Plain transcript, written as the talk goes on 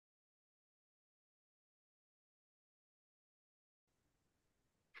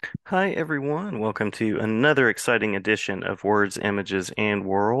Hi, everyone. Welcome to another exciting edition of Words, Images, and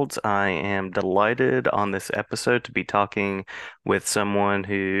Worlds. I am delighted on this episode to be talking with someone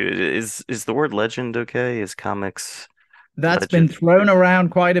who is the word legend okay? Is comics That's been legend? thrown around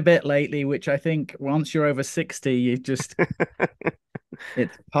quite a bit lately, which I think once you're over 60,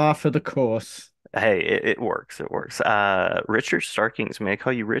 it's par for the course. Hey, it works. It works. Richard Starkings, may I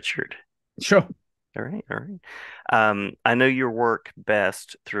call you Richard? Sure. All right, all right. I know your work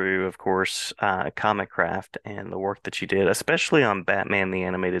best through, of course, Comic Craft and the work that you did, especially on Batman the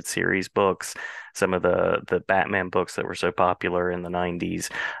Animated Series books, some of the Batman books that were so popular in the 90s.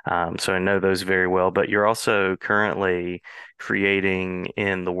 So I know those very well, but you're also currently creating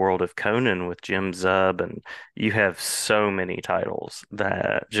in the world of Conan with Jim Zub, and you have so many titles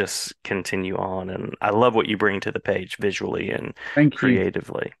that just continue on. And I love what you bring to the page visually and Thank you.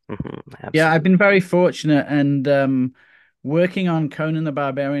 creatively. Yeah, I've Absolutely. been very fortunate and working on Conan the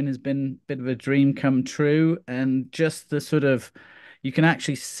Barbarian has been a bit of a dream come true. And just the sort of, you can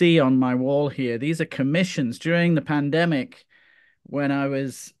actually see on my wall here, these are commissions during the pandemic when I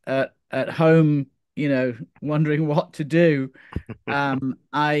was at home, wondering what to do.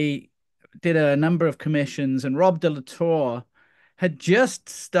 I did a number of commissions, and Rob de la Tour had just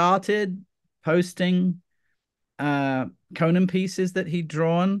started posting uh, Conan pieces that he'd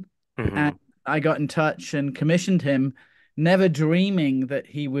drawn, and hmm I got in touch and commissioned him, never dreaming that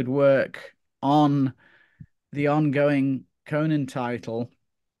he would work on the ongoing Conan title,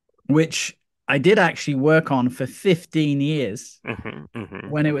 which I did actually work on for 15 years. hmm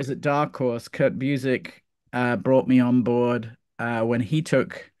When it was at Dark Horse, Kurt Busiek brought me on board when he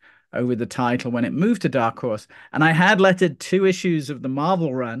took over the title when it moved to Dark Horse. And I had lettered two issues of the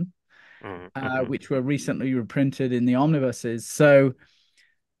Marvel run, hmm which were recently reprinted in the omnibuses. So,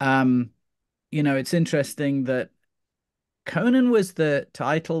 um, it's interesting that Conan was the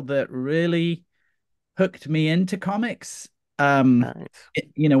title that really hooked me into comics. Nice.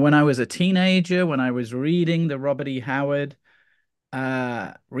 When I was a teenager, when I was reading the Robert E. Howard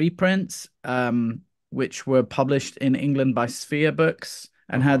reprints, which were published in England by Sphere Books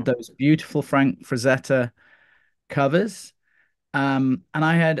and had hmm those beautiful Frank Frazetta covers. And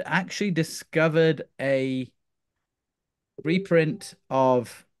I had actually discovered a reprint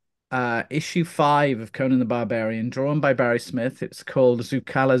of issue 5 of Conan the Barbarian, drawn by Barry Smith. It's called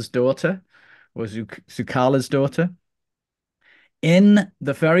Zukala's Daughter or Zukala's Daughter. In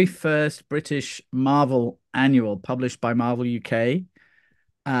the very first British Marvel annual published by Marvel UK.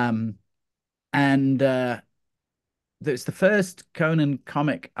 Um, and It's the first Conan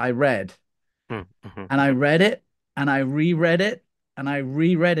comic I read, hmm and I read it and I reread it and I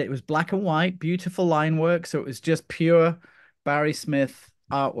reread it. It was black and white, beautiful line work, so it was just pure Barry Smith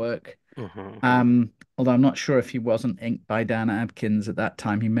artwork. hmm Although I'm not sure if he wasn't inked by Dan Adkins at that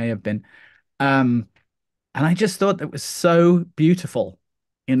time, he may have been. Um, and I just thought it was so beautiful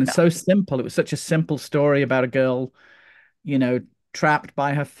and Yeah. so simple. It was such a simple story about a girl, you know, trapped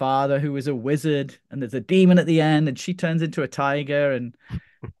by her father who was a wizard, and there's a demon at the end, and she turns into a tiger, and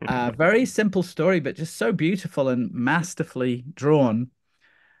very simple story, but just so beautiful and masterfully drawn.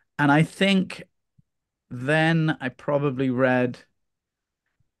 And I think then I probably read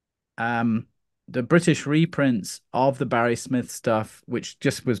um, the British reprints of the Barry Smith stuff, which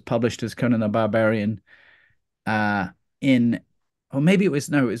just was published as Conan the Barbarian uh, in, or maybe it was,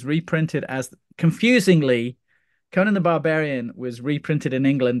 no, it was reprinted as, confusingly, Conan the Barbarian was reprinted in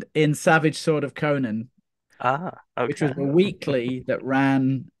England in Savage Sword of Conan, Ah, which was okay. a weekly that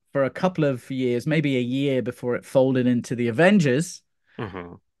ran for a couple of years, maybe a year before it folded into the Avengers,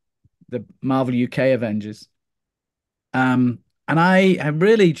 hmm the Marvel UK Avengers. Um, and I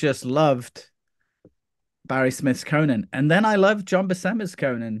really just loved Barry Smith's Conan. And then I loved John Buscema's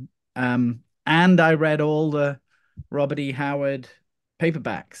Conan. And I read all the Robert E. Howard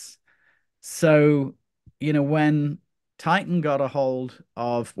paperbacks. So, when Titan got a hold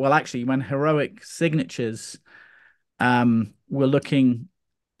of, well, actually, when Heroic Signatures were looking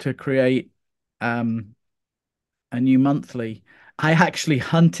to create um, a new monthly, I actually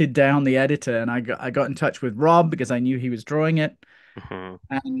hunted down the editor and I got in touch with Rob because I knew he was drawing it, hmm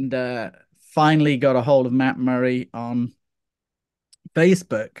and finally got a hold of Matt Murray on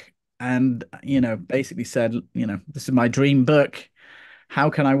Facebook, and basically said, this is my dream book. How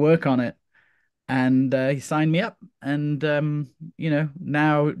can I work on it? And he signed me up. And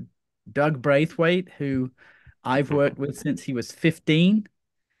now Doug Braithwaite, who I've worked with since he was 15,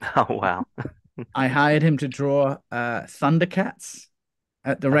 Oh, wow. I hired him to draw Thundercats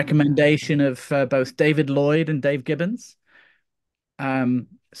at the Oh, yeah. recommendation of both David Lloyd and Dave Gibbons.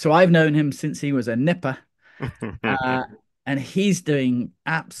 So I've known him since he was a nipper. Uh, and he's doing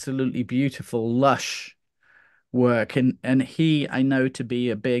absolutely beautiful, lush work. And he, I know to be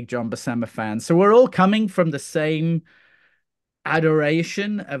a big John Buscema fan. So we're all coming from the same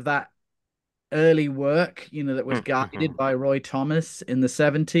adoration of that early work, that was guided Mm-hmm. by Roy Thomas in the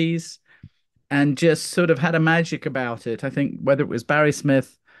 70s and just sort of had a magic about it. I think whether it was Barry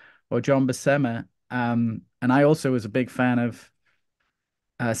Smith or John Buscema. And I also was a big fan of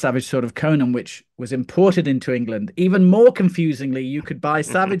Savage Sword of Conan, which was imported into England. Even more confusingly, you could buy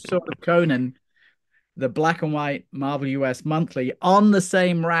Savage Sword of Conan, the black and white Marvel US monthly, on the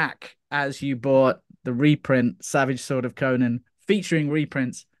same rack as you bought the reprint Savage Sword of Conan, featuring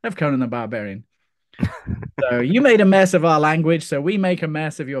reprints of Conan the Barbarian. So you made a mess of our language, so we make a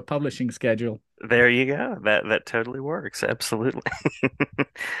mess of your publishing schedule. There you go. That totally works. Absolutely.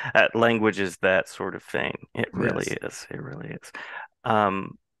 Language is that sort of thing. It really Yes. is. It really is.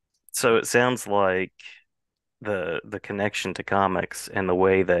 Um, so it sounds like the connection to comics and the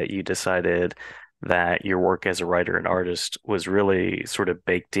way that you decided that your work as a writer and artist was really sort of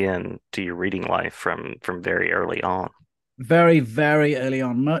baked in to your reading life from very early on. Very, very early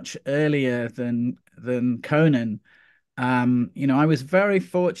on, much earlier than Conan. I was very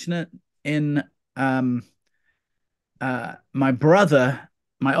fortunate in um my brother,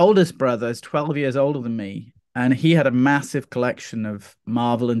 my oldest brother is 12 years older than me, and he had a massive collection of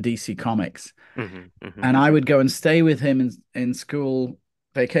Marvel and DC comics. Hmm. Hmm. And I would go and stay with him in school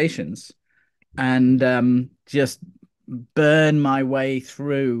vacations and just burn my way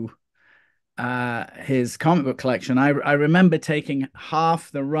through his comic book collection. I remember taking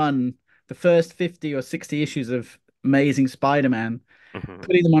half the run, the first 50 or 60 issues of Amazing Spider-Man, Hmm.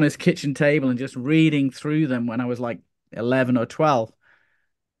 putting them on his kitchen table and just reading through them when I was like 11 or 12.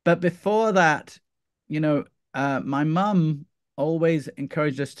 But before that, you know, my mum always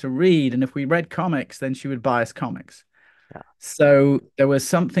encouraged us to read, and if we read comics, then she would buy us comics. Yeah. So there was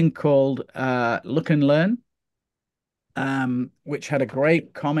something called Look and Learn, which had a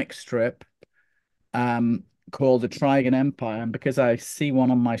great comic strip um, called The Trigon Empire. And because I see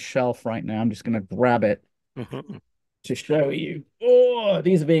one on my shelf right now, I'm just going to grab it Hmm. to show you. Oh,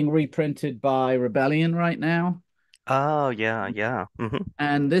 these are being reprinted by Rebellion right now. Oh yeah, yeah. Hmm.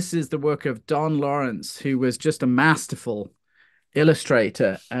 And this is the work of Don Lawrence, who was just a masterful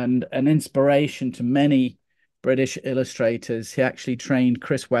illustrator and an inspiration to many British illustrators. He actually trained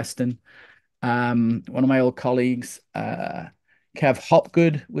Chris Weston, one of my old colleagues. Kev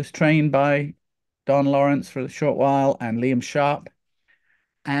Hopgood was trained by Don Lawrence for a short while, and Liam Sharp.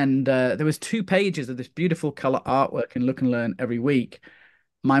 And there was 2 pages of this beautiful color artwork in Look and Learn every week.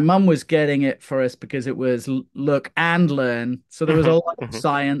 My mum was getting it for us because it was look and learn. So there was a Hmm. lot of Hmm.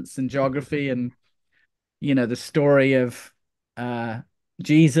 science and geography and the story of uh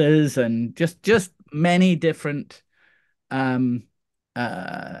Jesus and just many different um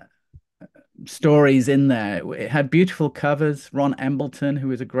uh stories in there. It had beautiful covers. Ron Embleton, who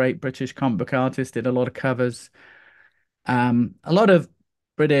was a great British comic book artist, did a lot of covers. A lot of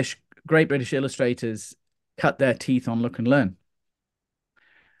great British illustrators cut their teeth on Look and Learn.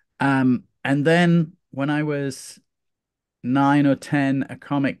 And then when I was 9 or 10, a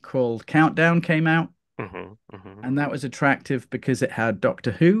comic called Countdown came out, Hmm. Hmm. and that was attractive because it had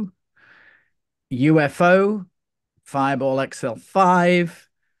Doctor Who, UFO, Fireball XL5,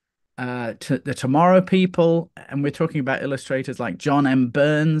 the Tomorrow People, and we're talking about illustrators like John M.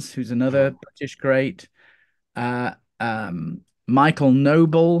 Burns, who's another British great, uh, Michael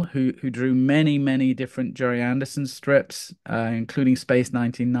Noble, who drew many different Jerry Anderson strips, including Space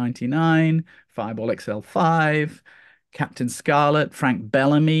 1999, Fireball XL5, Captain Scarlet, Frank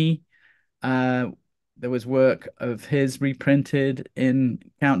Bellamy. Uh, there was work of his reprinted in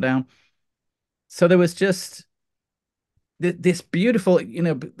Countdown. So there was just this beautiful,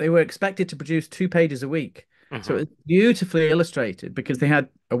 they were expected to produce 2 pages a week. So it Hmm. was beautifully illustrated because they had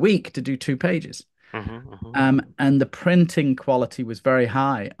a week to do 2 pages. Hmm. Hmm. And the printing quality was very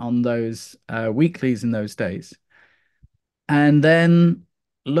high on those weeklies in those days. And then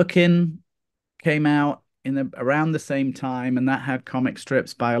Lookin came out around the same time, and that had comic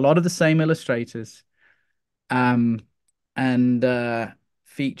strips by a lot of the same illustrators. Um, and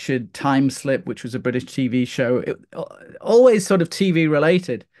featured Time Slip, which was a British TV show. Always sort of TV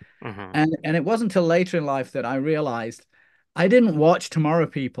related. Hmm. And it wasn't until later in life that I realized I didn't watch Tomorrow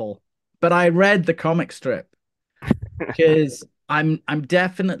People, but I read the comic strip because I'm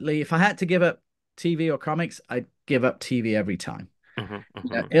definitely, if I had to give up TV or comics, I'd give up TV every time. Hmm.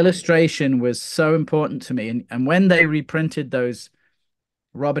 Hmm. Illustration was so important to me. And when they reprinted those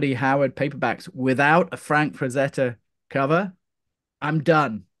Robert E. Howard paperbacks without a Frank Frazetta cover, I'm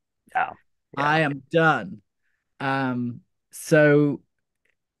done. Yeah. I Yeah. am done. Um, So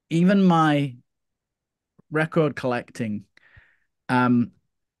even my record collecting, um,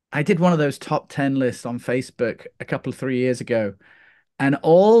 I did one of those top 10 lists on Facebook a couple, 3 years ago, and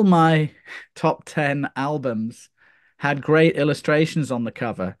all my top 10 albums had great illustrations on the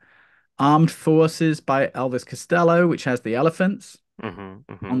cover. Armed Forces by Elvis Costello, which has the elephants Hmm. on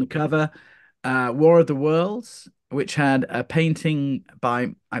Hmm. the cover. War of the Worlds, which had a painting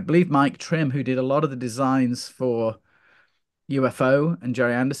by, I believe, Mike Trim, who did a lot of the designs for UFO and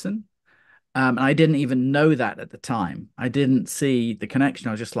Jerry Anderson. And I didn't even know that at the time. I didn't see the connection.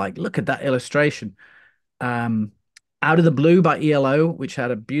 I was just like, look at that illustration. Um, Out of the Blue by ELO, which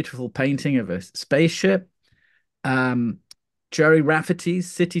had a beautiful painting of a spaceship. Um, Jerry Rafferty's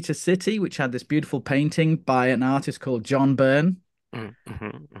City to City, which had this beautiful painting by an artist called John Byrne. Hmm.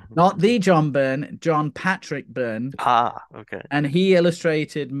 Hmm. Not the John Byrne, John Patrick Byrne. Ah, okay. And he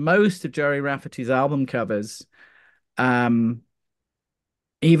illustrated most of Jerry Rafferty's album covers, um,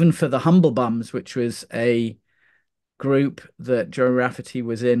 even for the Humble Bums, which was a group that Jerry Rafferty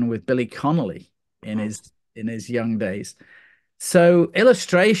was in with Billy Connolly in Hmm. his young days. So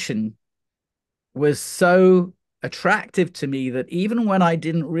illustration was so attractive to me that even when I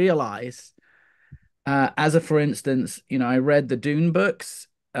didn't realize, as a for instance, I read the Dune books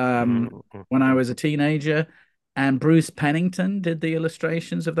Hmm. when I Hmm. was a teenager, and Bruce Pennington did the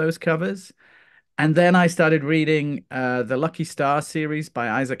illustrations of those covers. And then I started reading the Lucky Star series by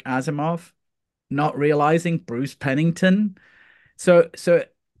Isaac Asimov, not realizing Bruce Pennington. So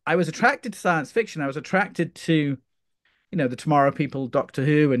I was attracted to science fiction. I was attracted to, the Tomorrow People, Doctor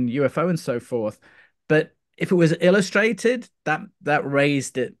Who, and UFO and so forth. But if it was illustrated, that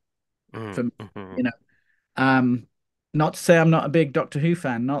raised it Hmm. for me, Hmm. you know. Um, Not to say I'm not a big Doctor Who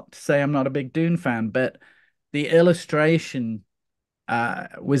fan, not to say I'm not a big Dune fan, but the illustration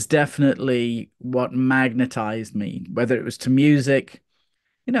was definitely what magnetized me, whether it was to music,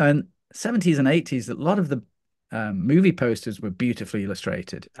 and 70s and 80s, a lot of the movie posters were beautifully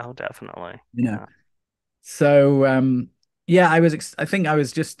illustrated, Oh, definitely. you know. Yeah. So yeah, I think I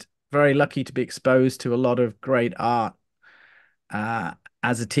was just very lucky to be exposed to a lot of great art uh,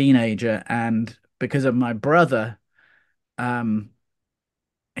 as a teenager, and because of my brother, um,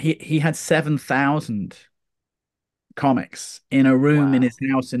 he had 7,000 comics in a room in Wow. his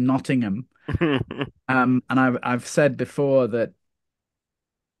house in Nottingham. And I've said before that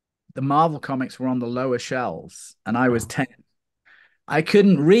the Marvel comics were on the lower shelves, and I was Uh-huh. 10. I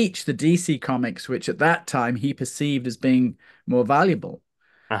couldn't reach the DC comics, which at that time he perceived as being more valuable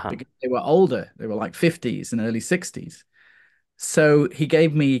Uh-huh. because they were older. They were like 50s and early 60s. So he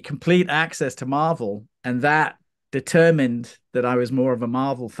gave me complete access to Marvel, and that determined that I was more of a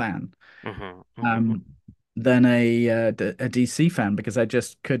Marvel fan Hmm. Hmm. um, than a DC fan because I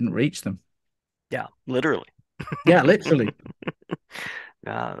just couldn't reach them. Yeah, literally. Yeah, literally.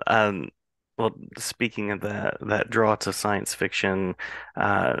 Yeah. Well, speaking of that draw to science fiction,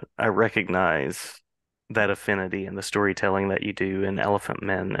 I recognize that affinity and the storytelling that you do in Elephant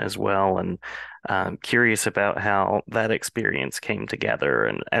Men as well, and I'm curious about how that experience came together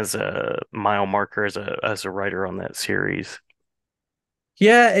and as a mile marker as a writer on that series.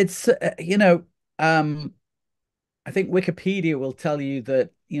 Yeah, it's I think Wikipedia will tell you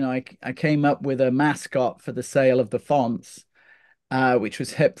that, I came up with a mascot for the sale of the fonts, which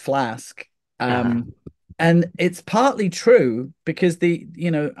was Hip Flask. Uh-huh. And it's partly true because we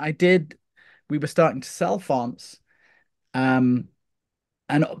were starting to sell fonts. Um,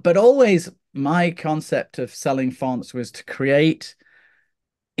 but always my concept of selling fonts was to create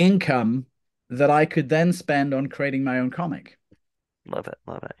income that I could then spend on creating my own comic. Love it,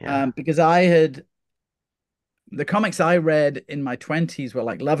 love it. Yeah. Because the comics I read in my 20s were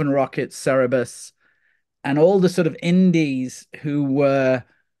like Love and Rockets, Cerebus, and all the sort of indies who were,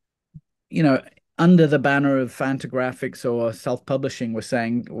 you know, under the banner of Fantagraphics or self-publishing were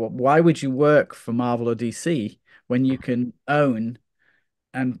saying, well, why would you work for Marvel or DC when you can own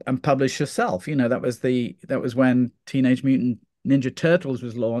and publish yourself? That was when Teenage Mutant Ninja Turtles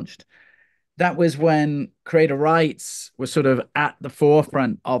was launched. That was when creator rights was sort of at the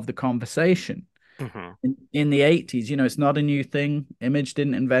forefront of the conversation. Hmm. In the 80s, it's not a new thing. Image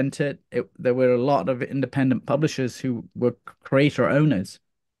didn't invent it. There were a lot of independent publishers who were creator owners,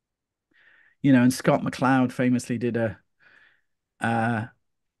 and Scott McCloud famously did a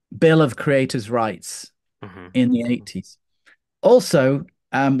bill of creators' rights Hmm. in the 80s. Also,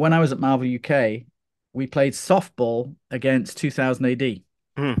 when I was at Marvel UK, we played softball against 2000 AD.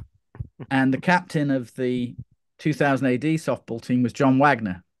 Hmm. And the captain of the 2000 AD softball team was John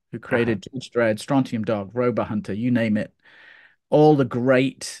Wagner, who Uh-huh. created Judge Dredd, Strontium Dog, Robot Hunter, you name it. All the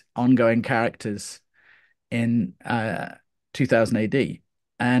great ongoing characters in 2000 AD.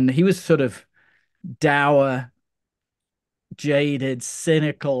 And he was sort of dour, jaded,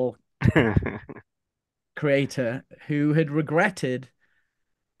 cynical creator who had regretted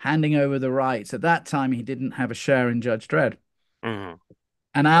handing over the rights. At that time, he didn't have a share in Judge Dredd. Mhm.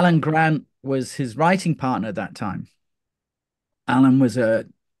 And Alan Grant was his writing partner at that time. Alan was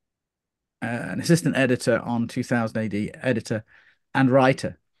an assistant editor on 2000 AD, editor and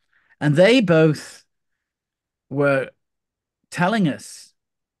writer. And they both were telling us,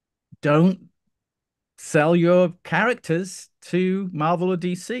 don't sell your characters to Marvel or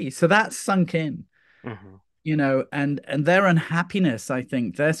DC. So that sunk in, Mhm. and their unhappiness, I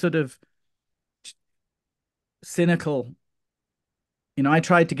think, they're sort of cynical. I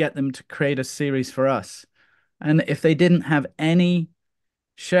tried to get them to create a series for us. And if they didn't have any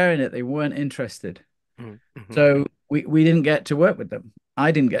share in it, they weren't interested. Mhm. Mhm. So we didn't get to work with them.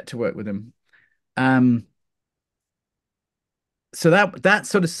 I didn't get to work with them. Um, so that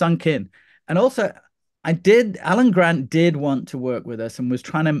sort of sunk in. And also Alan Grant did want to work with us and was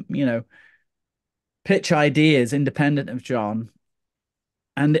trying to, pitch ideas independent of John.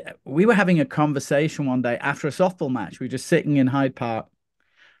 And we were having a conversation one day after a softball match. We were just sitting in Hyde Park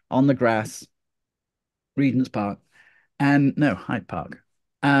on the grass, Regent's Park, and no, Hyde Park.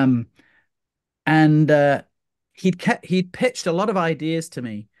 Um, and he'd pitched a lot of ideas to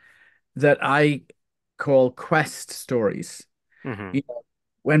me that I call quest stories. Mhm. You know,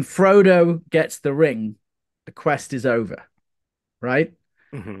 when Frodo gets the ring, the quest is over, right?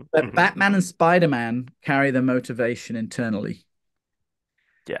 Mhm. But Mhm. Batman and Spider-Man carry the motivation internally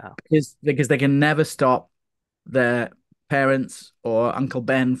Yeah. because they can never stop their parents or Uncle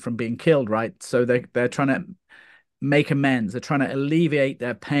Ben from being killed, right? So they're trying to make amends. They're trying to alleviate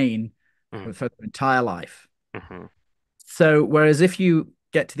their pain Mhm. for their entire life. Mhm. So whereas if you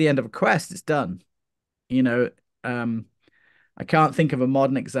get to the end of a quest, it's done. You know, um, I can't think of a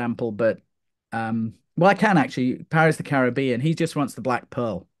modern example, but well, I can actually. Pirates of the Caribbean. He just wants the Black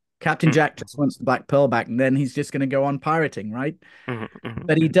Pearl. Captain Jack Mhm. just wants the Black Pearl back, and then he's just going to go on pirating, right? Mhm. Mhm.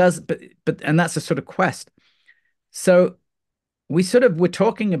 But he does, and that's a sort of quest. So we sort of were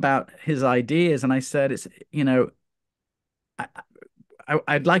talking about his ideas, and I said, it's I,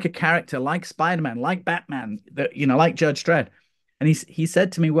 I'd like a character like Spider-Man, like Batman, that like Judge Dredd. And he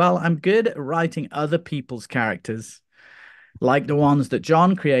said to me, "Well, I'm good at writing other people's characters, like the ones that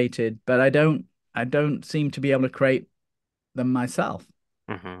John created, but I don't seem to be able to create them myself."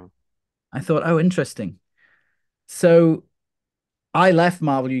 Mhm. I thought, oh, interesting. So I left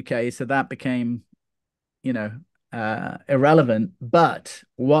Marvel UK, so that became, you know, irrelevant. But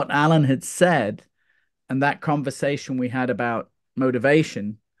what Alan had said and that conversation we had about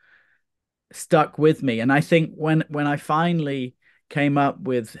motivation stuck with me. And I think when I finally came up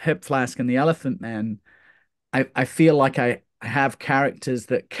with Hip Flask and the Elephantmen, I feel like I have characters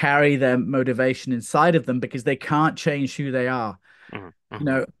that carry their motivation inside of them because they can't change who they are. Mhm. You Mhm.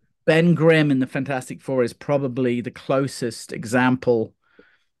 know, Ben Grimm in the Fantastic Four is probably the closest example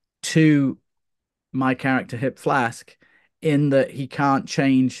to my character Hip Flask in that he can't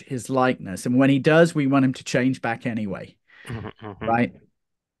change his likeness. And when he does, we want him to change back anyway, Mhm. Mhm. right?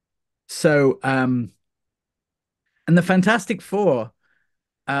 So, and the Fantastic Four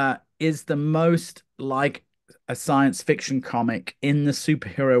is the most like a science fiction comic in the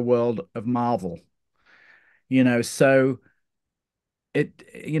superhero world of Marvel. So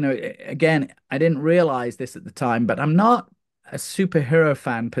again, I didn't realize this at the time, but I'm not a superhero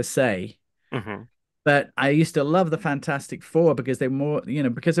fan per se. Mhm. But I used to love the Fantastic Four because they were more,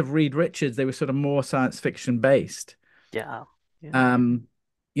 because of Reed Richards, they were sort of more science fiction based. Yeah. Yeah. Um,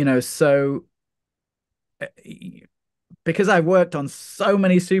 so uh, because I worked on so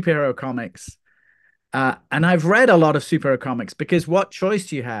many superhero comics, and I've read a lot of superhero comics because what choice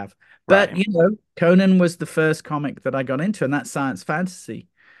do you have? But Right. Conan was the first comic that I got into, and that's science fantasy.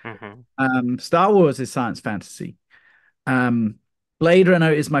 Mhm. Star Wars is science fantasy. Um, Blade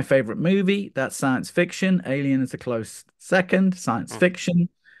Runner is my favorite movie. That's science fiction. Alien is a close second, science Mhm. fiction.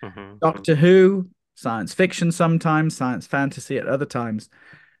 Mhm. Doctor Who, science fiction sometimes, science fantasy at other times.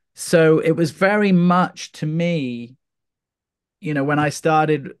 So it was very much to me, when I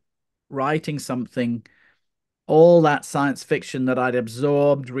started writing something, all that science fiction that I'd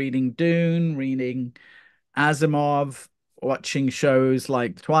absorbed reading Dune, reading Asimov, watching shows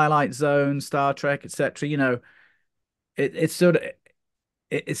like Twilight Zone, Star Trek, etc. It sort of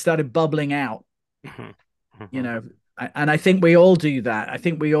it started bubbling out, Mhm. you Mhm. know. And I think we all do that. I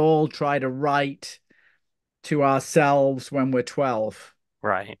think we all try to write to ourselves when we're 12.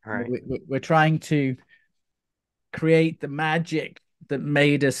 Right. Right. We're trying to create the magic that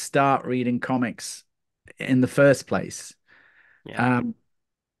made us start reading comics in the first place. Yeah. Um,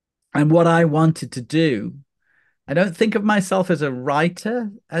 and what I wanted to do, I don't think of myself as a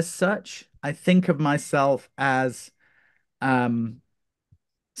writer as such. I think of myself as um,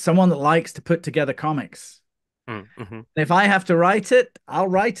 someone that likes to put together comics. Mm-hmm. If I have to write it, I'll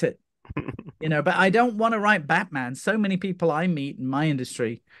write it, but I don't want to write Batman. So many people I meet in my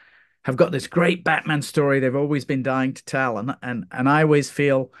industry have got this great Batman story they've always been dying to tell. And I always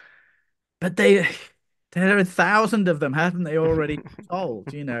feel, but there are 1,000 of them, haven't they already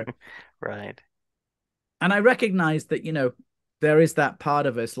told? Right. And I recognize that, there is that part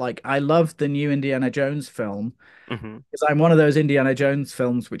of us. Like I love the new Indiana Jones film Hmm. because I'm one of those Indiana Jones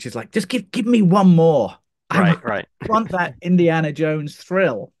films which is like, just give me one more. I Right, want, right. want that Indiana Jones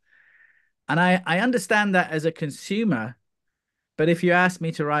thrill. And I understand that as a consumer, but if you ask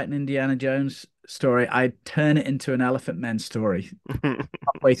me to write an Indiana Jones story, I'd turn it into an Elephantmen story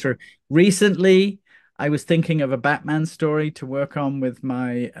halfway through. Recently, I was thinking of a Batman story to work on with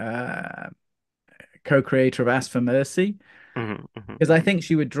my co-creator of Ask for Mercy, Hmm. Hmm. because I think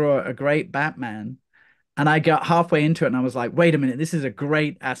she would draw a great Batman. And I got halfway into it and I was like, wait a minute, this is a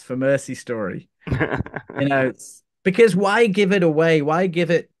great Ask for Mercy story. Because why give it away? Why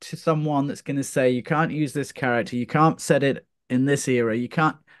give it to someone that's going to say, you can't use this character, you can't set it in this era, you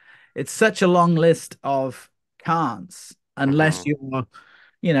can't. It's such a long list of can'ts unless Hmm.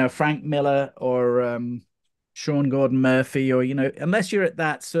 you're, Frank Miller or Sean Gordon Murphy, or, unless you're at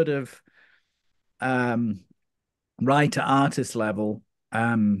that sort of um, writer artist level.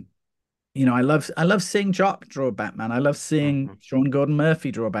 Um, I love seeing Jock draw Batman. I love seeing Hmm. Sean Gordon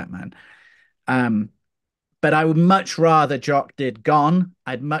Murphy draw Batman. Um, but I would much rather Jock did Gone.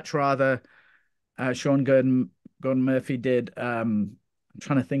 I'd much rather Sean Gordon Murphy did. I'm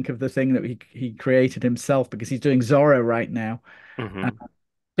trying to think of the thing that he created himself because he's doing Zorro right now. Uh, Hmm.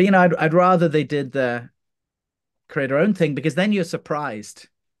 but I'd rather they did create their own thing because then you're surprised.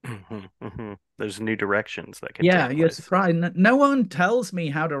 Hmm. Hmm. There's new directions that can Yeah, take you're place. surprised. No one tells me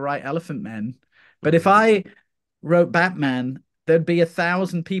how to write Elephant Men, but if Hmm. I wrote Batman, there'd be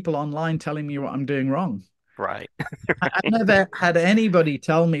 1,000 people online telling me what I'm doing wrong. Right. I've Right. never had anybody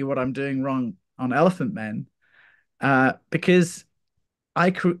tell me what I'm doing wrong on Elephant Men, because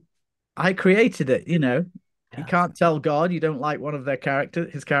I cre I created it. You Yeah. can't tell God you don't like one of his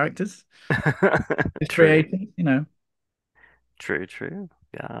characters, his True. creation. True, true.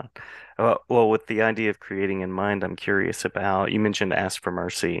 Yeah. Well, with the idea of creating in mind, I'm curious about, you mentioned Ask for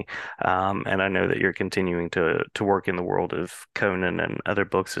Mercy, and I know that you're continuing to work in the world of Conan and other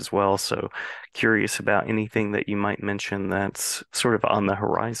books as well. So curious about anything that you might mention that's sort of on the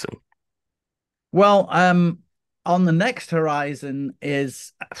horizon. Well, on the next horizon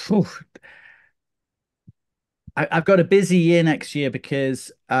is, phew, I've got a busy year next year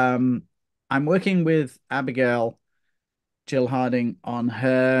because I'm working with Abigail Jill Harding on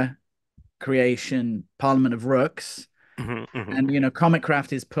her creation, Parliament of Rooks. Hmm. And, Hmm. Comic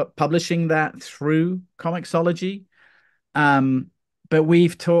Craft is publishing that through Comixology. Um, but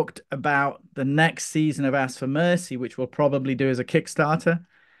we've talked about the next season of Ask for Mercy, which we'll probably do as a Kickstarter.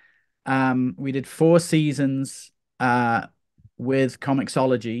 We did 4 seasons with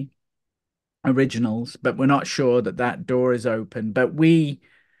Comixology originals, but we're not sure that that door is open. But we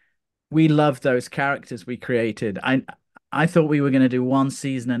love those characters we created. I thought we were going to do one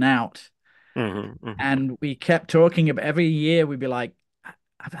season and out, Hmm. Hmm. and we kept talking about every year. We'd be like,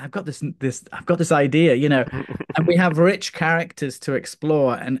 I've got I've got this idea. And we have rich characters to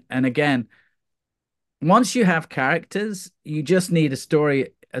explore. And again, once you have characters, you just need a story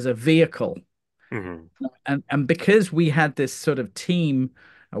as a vehicle. Hmm. And because we had this sort of team,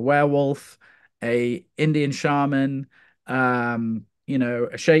 a werewolf, a Indian shaman, a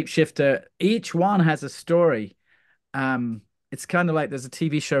shapeshifter, each one has a story. It's kind of like there's a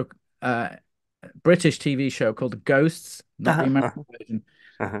TV show, British TV show called Ghosts, not the Uh-huh. American version.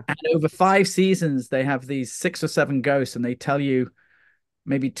 Uh-huh. And over 5 seasons, they have these 6 or 7 ghosts, and they tell you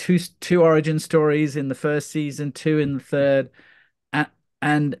maybe two origin stories in the first season, two in the third,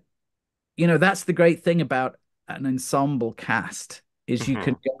 and that's the great thing about an ensemble cast is you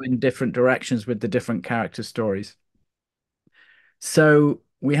can Hmm. go in different directions with the different character stories. So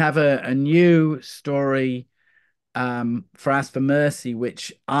we have a new story for Ask for Mercy,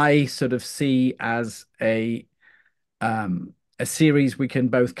 which I sort of see as a series we can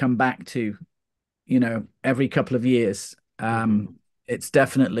both come back to, every couple of years. Hmm. It's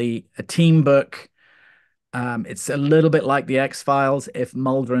definitely a team book. It's a little bit like the X-Files if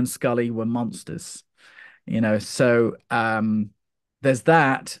Mulder and Scully were monsters. So there's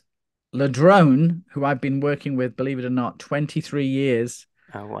that. Ladrone, who I've been working with, believe it or not, 23 years,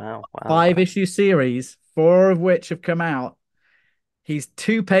 Oh, wow. Wow. 5 issue series, 4 of which have come out. he's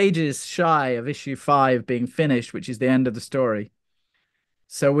 2 pages shy of issue 5 being finished, which is the end of the story.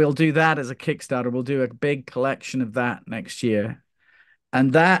 So we'll do that as a Kickstarter. We'll do a big collection of that next year.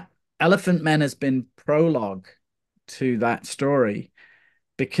 And that Elephantmen has been prologue to that story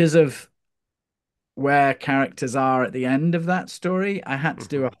because of where characters are at the end of that story. I had to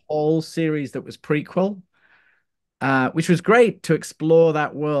do a Hmm. whole series that was prequel, which was great to explore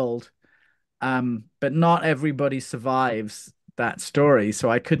that world. But not everybody survives that story. So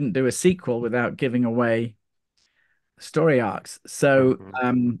I couldn't do a sequel without giving away story arcs. So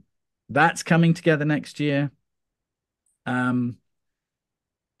Hmm. that's coming together next year. Um,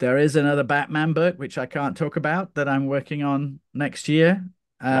 there is another Batman book, which I can't talk about, that I'm working on next year.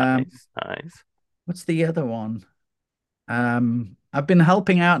 Um, Nice, nice. what's the other one? I've been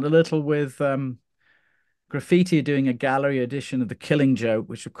helping out a little with Graffiti doing a gallery edition of The Killing Joke,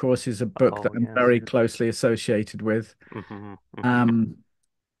 which of course is a book that Oh I'm yes. very closely associated with. Hmm. Hmm. Um,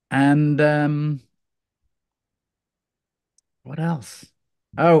 and what else?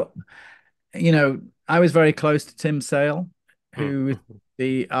 Oh, I was very close to Tim Sale, who is Hmm.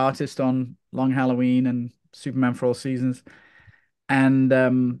 the artist on Long Halloween and Superman for All Seasons. And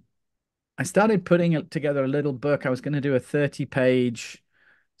I started putting together a little book. I was going to do a 30-page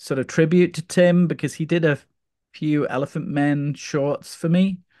sort of tribute to Tim because he did a few Elephant Men shorts for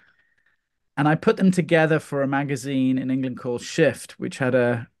me. And I put them together for a magazine in England called Shift, which had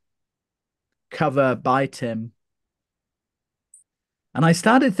a cover by Tim. And I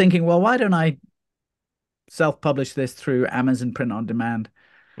started thinking, well, why don't I self-publish this through Amazon Print on Demand?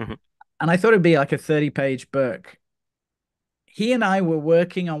 Hmm. And I thought it'd be like a 30-page book. He and I were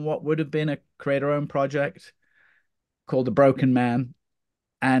working on what would have been a creator-owned project called The Broken Man.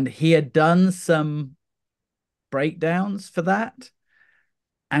 And he had done some breakdowns for that.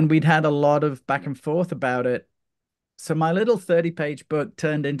 And we'd had a lot of back and forth about it. So my little 30-page book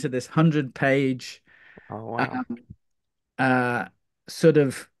turned into this 100-page Oh wow. um, uh, sort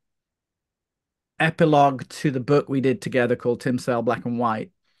of epilogue to the book we did together called Tim Sale Black and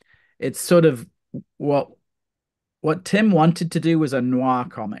White. It's sort of what what Tim wanted to do was a noir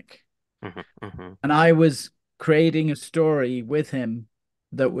comic. Hmm. Hmm. And I was creating a story with him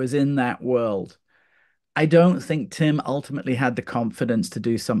that was in that world. I don't think Tim ultimately had the confidence to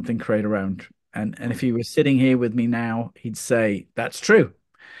do something creator owned. And if he was sitting here with me now, he'd say that's true.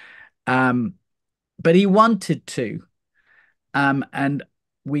 Um, but he wanted to. And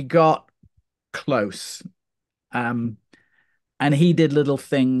we got close. Um, and he did little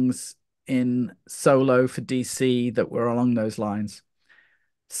things in solo for DC that were along those lines.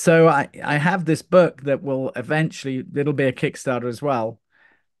 So I have this book that will eventually it'll be a Kickstarter as well.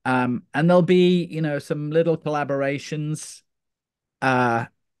 And there'll be, some little collaborations. Uh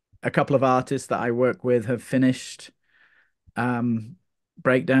a couple of artists that I work with have finished um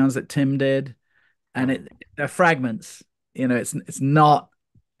breakdowns that Tim did. And Hmm. they're fragments. It's not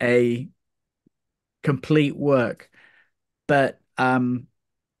a complete work, but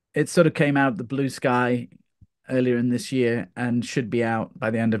it sort of came out of the blue sky earlier in this year and should be out by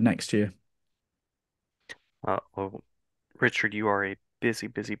the end of next year. Well, Richard, you are a busy,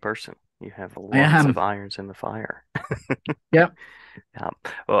 busy person. You have I lots of am. irons in the fire. Yep. Yeah.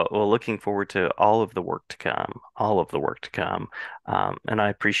 Well, looking forward to all of the work to come, all of the work to come. And I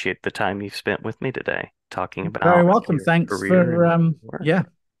appreciate the time you've spent with me today talking Very about welcome. your career and work.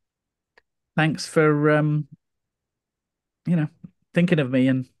 Thanks for you know, thinking of me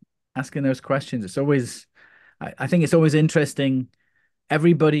and asking those questions. I think it's always interesting.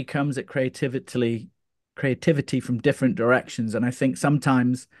 Everybody comes at creativity from different directions. And I think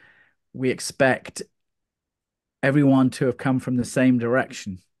sometimes we expect everyone to have come from the same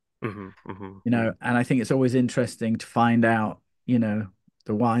direction, Hmm. Hmm. and I think it's always interesting to find out,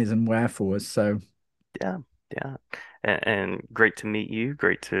 the whys and wherefores. So Yeah, yeah. And great to meet you.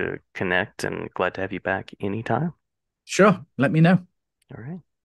 Great to connect and glad to have you back anytime. sure, let me know. All right.